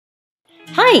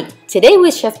Hi! Today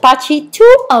with Chef Pachi,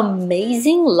 two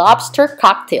amazing lobster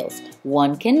cocktails.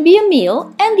 One can be a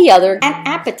meal and the other an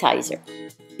appetizer.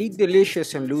 Eat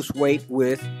delicious and lose weight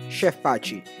with Chef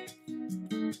Pachi.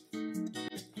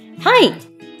 Hi!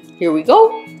 Here we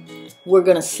go. We're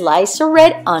gonna slice a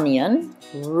red onion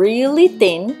really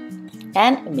thin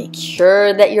and make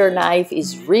sure that your knife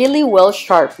is really well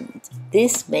sharpened.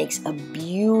 This makes a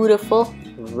beautiful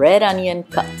red onion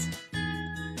cut.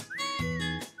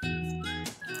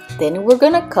 Then we're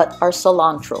gonna cut our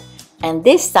cilantro, and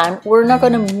this time we're not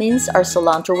gonna mince our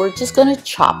cilantro, we're just gonna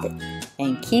chop it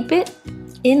and keep it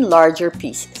in larger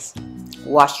pieces.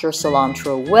 Wash your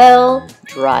cilantro well,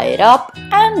 dry it up,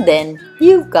 and then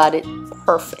you've got it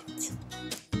perfect.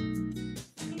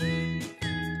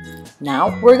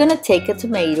 Now we're gonna take a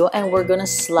tomato and we're gonna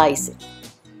slice it.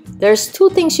 There's two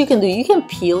things you can do. You can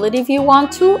peel it if you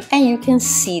want to, and you can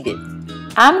seed it.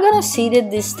 I'm gonna seed it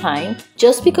this time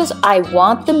just because I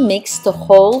want the mix to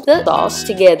hold the sauce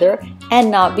together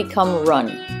and not become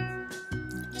runny.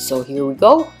 So here we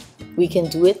go. We can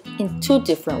do it in two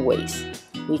different ways.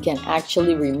 We can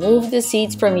actually remove the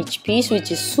seeds from each piece,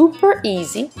 which is super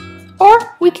easy,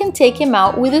 or we can take them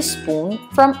out with a spoon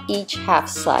from each half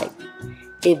side.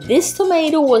 If this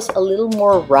tomato was a little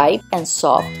more ripe and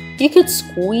soft, you could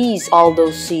squeeze all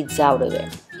those seeds out of there.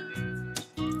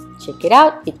 Check it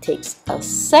out, it takes a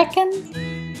second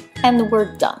and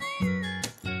we're done.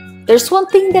 There's one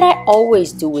thing that I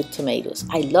always do with tomatoes.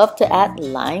 I love to add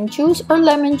lime juice or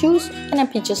lemon juice and a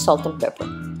pinch of salt and pepper.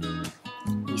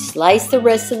 We slice the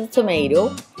rest of the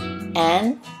tomato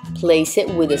and place it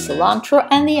with the cilantro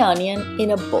and the onion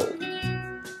in a bowl.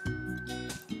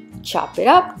 Chop it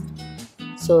up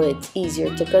so it's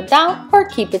easier to cut down or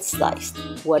keep it sliced.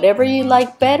 Whatever you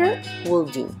like better will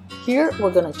do. Here we're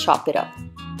gonna chop it up.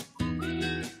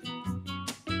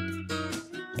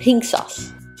 Pink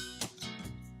sauce,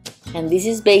 and this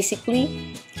is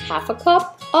basically half a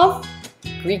cup of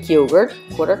Greek yogurt,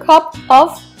 quarter cup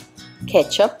of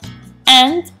ketchup,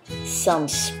 and some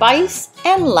spice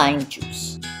and lime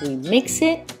juice. We mix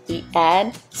it, we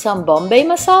add some Bombay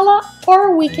masala,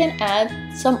 or we can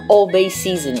add some Old Bay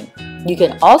seasoning. You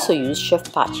can also use Chef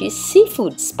Pachi's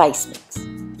seafood spice mix,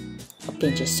 a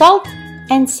pinch of salt,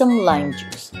 and some lime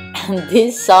juice. And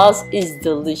this sauce is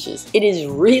delicious. It is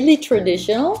really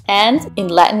traditional, and in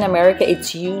Latin America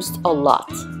it's used a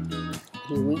lot.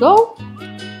 Here we go.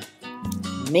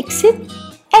 Mix it,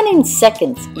 and in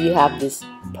seconds you have this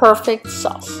perfect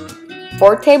sauce.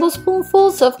 4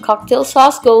 tablespoonfuls of cocktail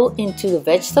sauce go into the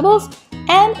vegetables,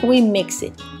 and we mix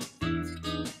it.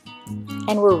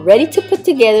 And we're ready to put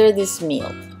together this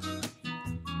meal.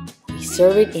 We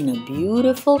serve it in a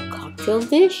beautiful cocktail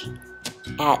dish.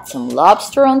 Add some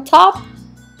lobster on top,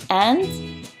 and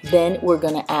then we're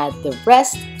gonna add the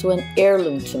rest to an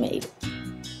heirloom tomato.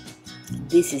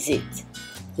 This is it.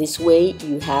 This way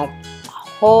you have a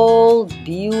whole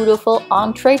beautiful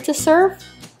entree to serve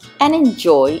and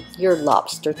enjoy your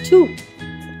lobster too.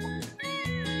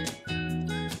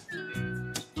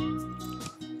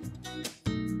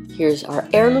 Here's our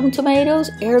heirloom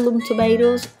tomatoes. Heirloom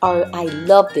tomatoes I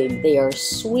love them. They are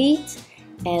sweet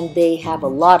and they have a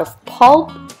lot of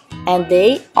pulp, and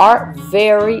they are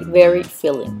very, very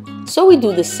filling. So we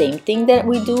do the same thing that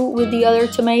we do with the other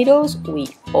tomatoes. We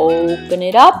open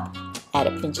it up, add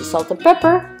a pinch of salt and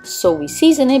pepper, so we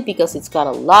season it because it's got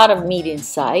a lot of meat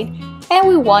inside, and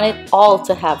we want it all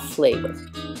to have flavor.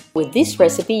 With this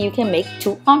recipe, you can make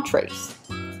 2 entrees.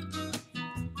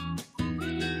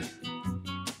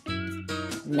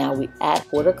 Now we add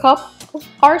quarter cup of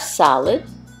our salad,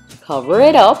 cover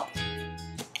it up,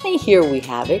 and here we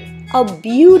have it, a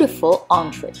beautiful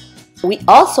entree. We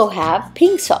also have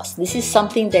pink sauce. This is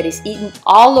something that is eaten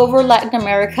all over Latin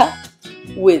America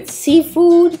with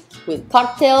seafood, with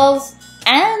cocktails,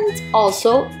 and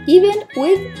also even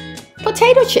with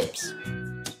potato chips.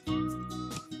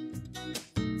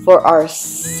 For our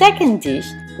second dish,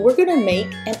 we're gonna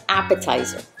make an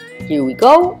appetizer. Here we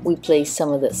go. We place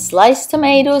some of the sliced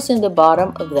tomatoes in the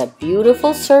bottom of that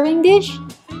beautiful serving dish,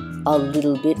 a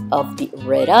little bit of the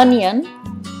red onion,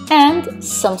 and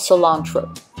some cilantro.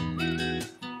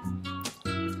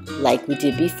 Like we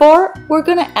did before, we're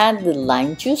gonna add the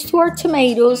lime juice to our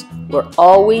tomatoes. We're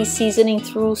always seasoning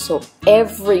through so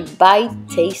every bite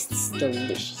tastes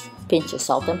delicious. Pinch of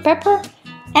salt and pepper,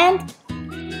 and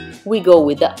we go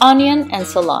with the onion and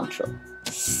cilantro.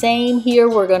 Same here,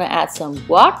 we're gonna add some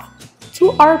guac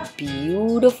to our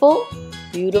beautiful,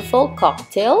 beautiful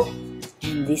cocktail.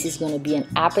 And this is going to be an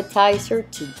appetizer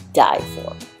to die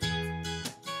for.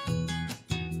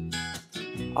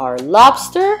 Our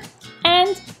lobster,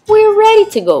 and we're ready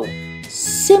to go.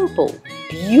 Simple,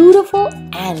 beautiful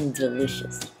and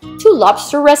delicious. 2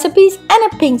 lobster recipes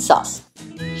and a pink sauce.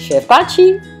 Chef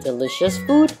Pachi, delicious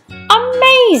food,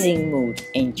 amazing mood.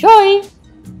 Enjoy!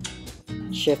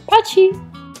 Chef Pachi.